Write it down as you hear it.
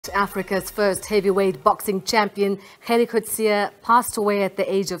Africa's first heavyweight boxing champion, Gerrie Coetzee, passed away at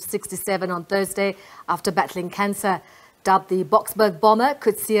the age of 67 on Thursday after battling cancer. Dubbed the Boksburg Bomber,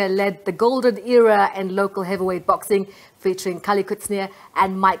 Coetzee led the golden era in local heavyweight boxing, featuring Kallie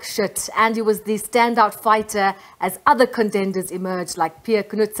and Mike Schutte. And he was the standout fighter as other contenders emerged, like Pierre,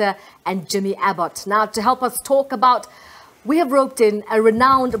 Knoetze and Jimmy Abbott. Now, to help us talk about, we have roped in a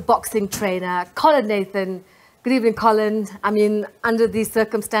renowned boxing trainer, Colin Nathan. Good evening, Colin. I mean, under these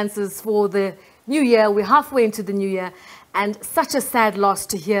circumstances for the new year, we're halfway into the new year, and such a sad loss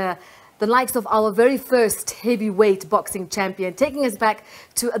to hear the likes of our very first heavyweight boxing champion, taking us back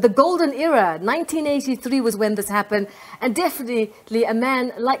to the golden era. 1983 was when this happened, and definitely a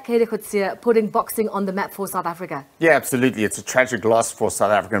man like Gerrie Coetzee putting boxing on the map for South Africa. Yeah, absolutely. It's a tragic loss for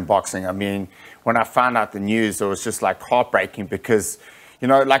South African boxing. I mean, when I found out the news, it was just like heartbreaking because, you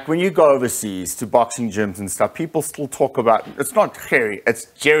know, like when you go overseas to boxing gyms and stuff, people still talk about, it's not Gerrie, it's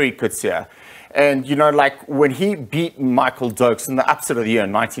Gerrie Coetzee. And, you know, like when he beat Michael Dokes in the upset of the year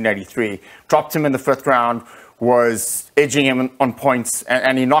in 1983, dropped him in the 5th round, was edging him on points,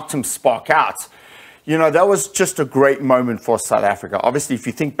 and he knocked him spark out. You know, that was just a great moment for South Africa. Obviously, if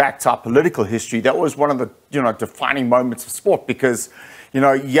you think back to our political history, that was one of the, you know, defining moments of sport because, you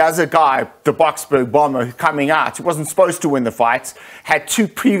know, here's a guy, the Boksburg Bomber, coming out. He wasn't supposed to win the fight. Had 2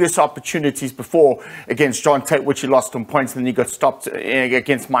 previous opportunities before against John Tate, which he lost on points, and then he got stopped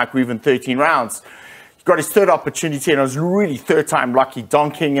against Mike Reeve in 13 rounds. He got his 3rd opportunity, and it was really 3rd time lucky.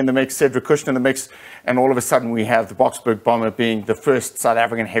 Don King in the mix, Cedric Kushner in the mix, and all of a sudden we have the Boksburg Bomber being the first South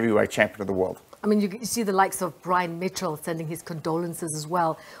African heavyweight champion of the world. I mean, you see the likes of Brian Mitchell sending his condolences as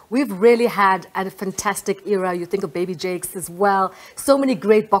well. We've really had a fantastic era. You think of Baby Jakes as well. So many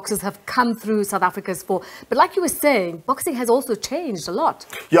great boxers have come through South Africa's sport. But like you were saying, boxing has also changed a lot.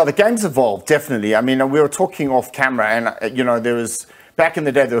 Yeah, the game's evolved, definitely. I mean, we were talking off camera and, you know, there was, back in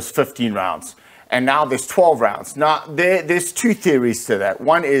the day, there was 15 rounds. And now there's 12 rounds. Now, there's 2 theories to that.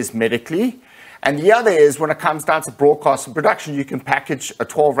 One is medically. And the other is when it comes down to broadcast and production, you can package a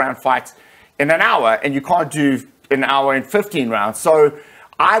 12-round fight in an hour, and you can't do an hour in 15 rounds. So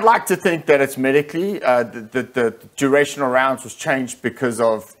I'd like to think that it's medically, the duration of rounds was changed because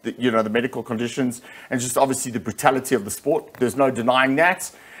of the, you know, the medical conditions and just obviously the brutality of the sport. There's no denying that.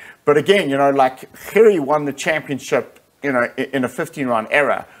 But again, you know, like Gerrie won the championship, you know, in a 15-round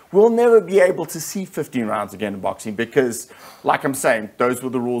era. We'll never be able to see 15 rounds again in boxing because, like I'm saying, those were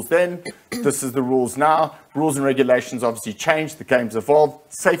the rules then. This is the rules now. Rules and regulations obviously changed. The game's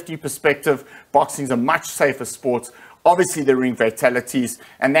evolved. Safety perspective, boxing's a much safer sport. Obviously, there are ring fatalities,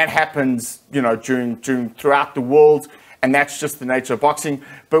 and that happens, you know, throughout the world, and that's just the nature of boxing.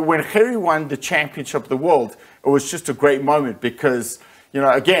 But when Gerrie won the championship of the world, it was just a great moment because, you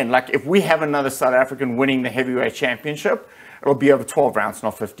know, again, like if we have another South African winning the heavyweight championship, it'll be over 12 rounds,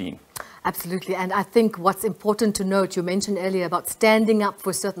 not 15. Absolutely. And I think what's important to note, you mentioned earlier about standing up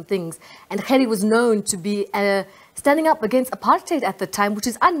for certain things. And Gerrie was known to be standing up against apartheid at the time, which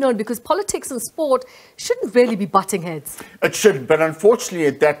is unknown because politics and sport shouldn't really be butting heads. It shouldn't. But unfortunately,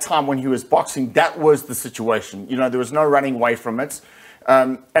 at that time when he was boxing, that was the situation. You know, there was no running away from it.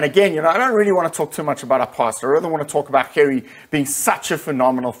 And again, you know, I don't really want to talk too much about our past. I rather want to talk about Gerrie being such a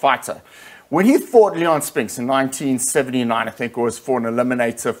phenomenal fighter. When he fought Leon Spinks in 1979, I think it was for an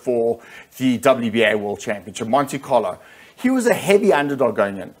eliminator for the WBA World Championship, Monte Carlo, he was a heavy underdog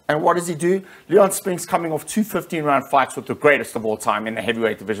going in. And what does he do? Leon Spinks coming off 2 15-round fights with the greatest of all time in the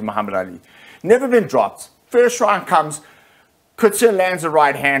heavyweight division, Muhammad Ali. Never been dropped. First round comes, Coetzee lands a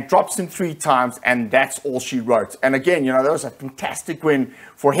right hand, drops him 3 times, and that's all she wrote. And again, you know, that was a fantastic win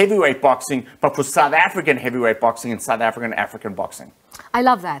for heavyweight boxing, but for South African heavyweight boxing and South African boxing. I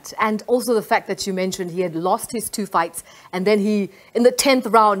love that. And also the fact that you mentioned he had lost his 2 fights and then he, in the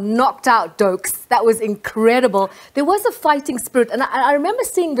 10th round, knocked out Dokes. That was incredible. There was a fighting spirit. And I remember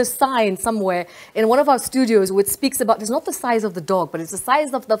seeing the sign somewhere in one of our studios which speaks about, it's not the size of the dog, but it's the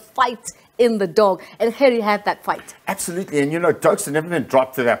size of the fight in the dog. And Gerrie had that fight. Absolutely. And, you know, Dokes had never been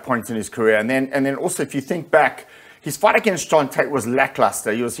dropped to that point in his career. And then also, if you think back, his fight against John Tate was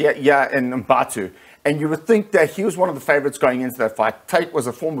lackluster. He was here in Mbatu. And you would think that he was one of the favorites going into that fight. Tate was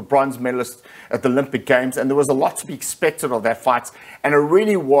a former bronze medalist at the Olympic Games, and there was a lot to be expected of that fight. And it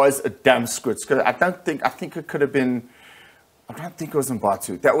really was a damn squid. I think it could have been, I don't think it was in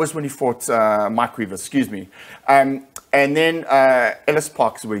Mbatu. That was when he fought Mike Reeve, excuse me. And then Ellis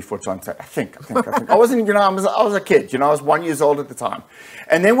Park is where he fought John Tate. I think. I wasn't, you know, I was a kid, you know, I was 1 year old at the time.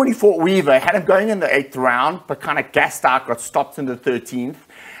 And then when he fought Weaver, had him going in the 8th round, but kind of gassed out, got stopped in the 13th.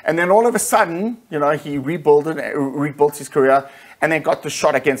 And then all of a sudden, you know, he rebuilt his career and then got the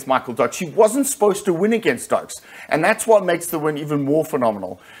shot against Michael Dokes. He wasn't supposed to win against Dokes, and that's what makes the win even more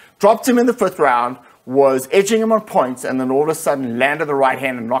phenomenal. Dropped him in the 5th round, was edging him on points, and then all of a sudden landed the right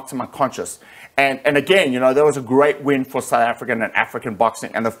hand and knocked him unconscious. And again, you know, that was a great win for South African and African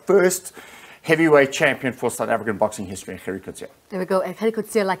boxing, and the first heavyweight champion for South African boxing history, Gerrie Coetzee. There we go. And Gerrie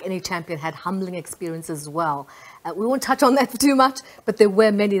Coetzee, like any champion, had humbling experiences as well. We won't touch on that too much, but there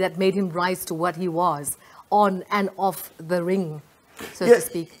were many that made him rise to what he was on and off the ring, so to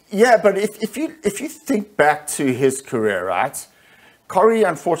speak. Yeah, but if you think back to his career, right? Corrie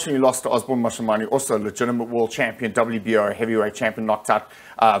unfortunately lost to Osborne Mashimani, also a legitimate world champion, WBO heavyweight champion, knocked out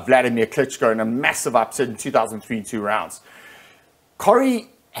Vladimir Klitschko in a massive upset in 2003 in 2 rounds. Corrie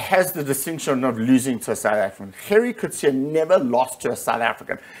has the distinction of losing to a South African. Gerrie Coetzee never lost to a South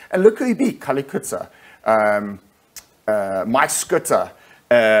African. And look who he beat: Kallie, Mike Schutte.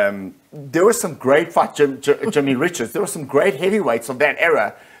 There were some great fights, Jimmy Richards. There were some great heavyweights of that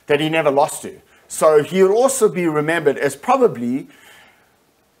era that he never lost to. So he'll also be remembered as probably,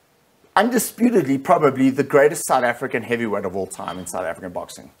 undisputedly, probably the greatest South African heavyweight of all time in South African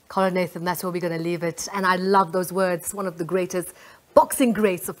boxing. Colin Nathan, that's where we're going to leave it. And I love those words, one of the greatest boxing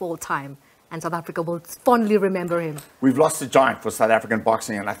greats of all time. And South Africa will fondly remember him. We've lost a giant for South African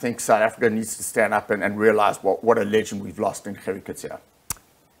boxing, and I think South Africa needs to stand up and realize what a legend we've lost in Gerrie Coetzee.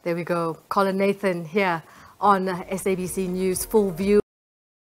 There we go. Colin Nathan here on SABC News Full View.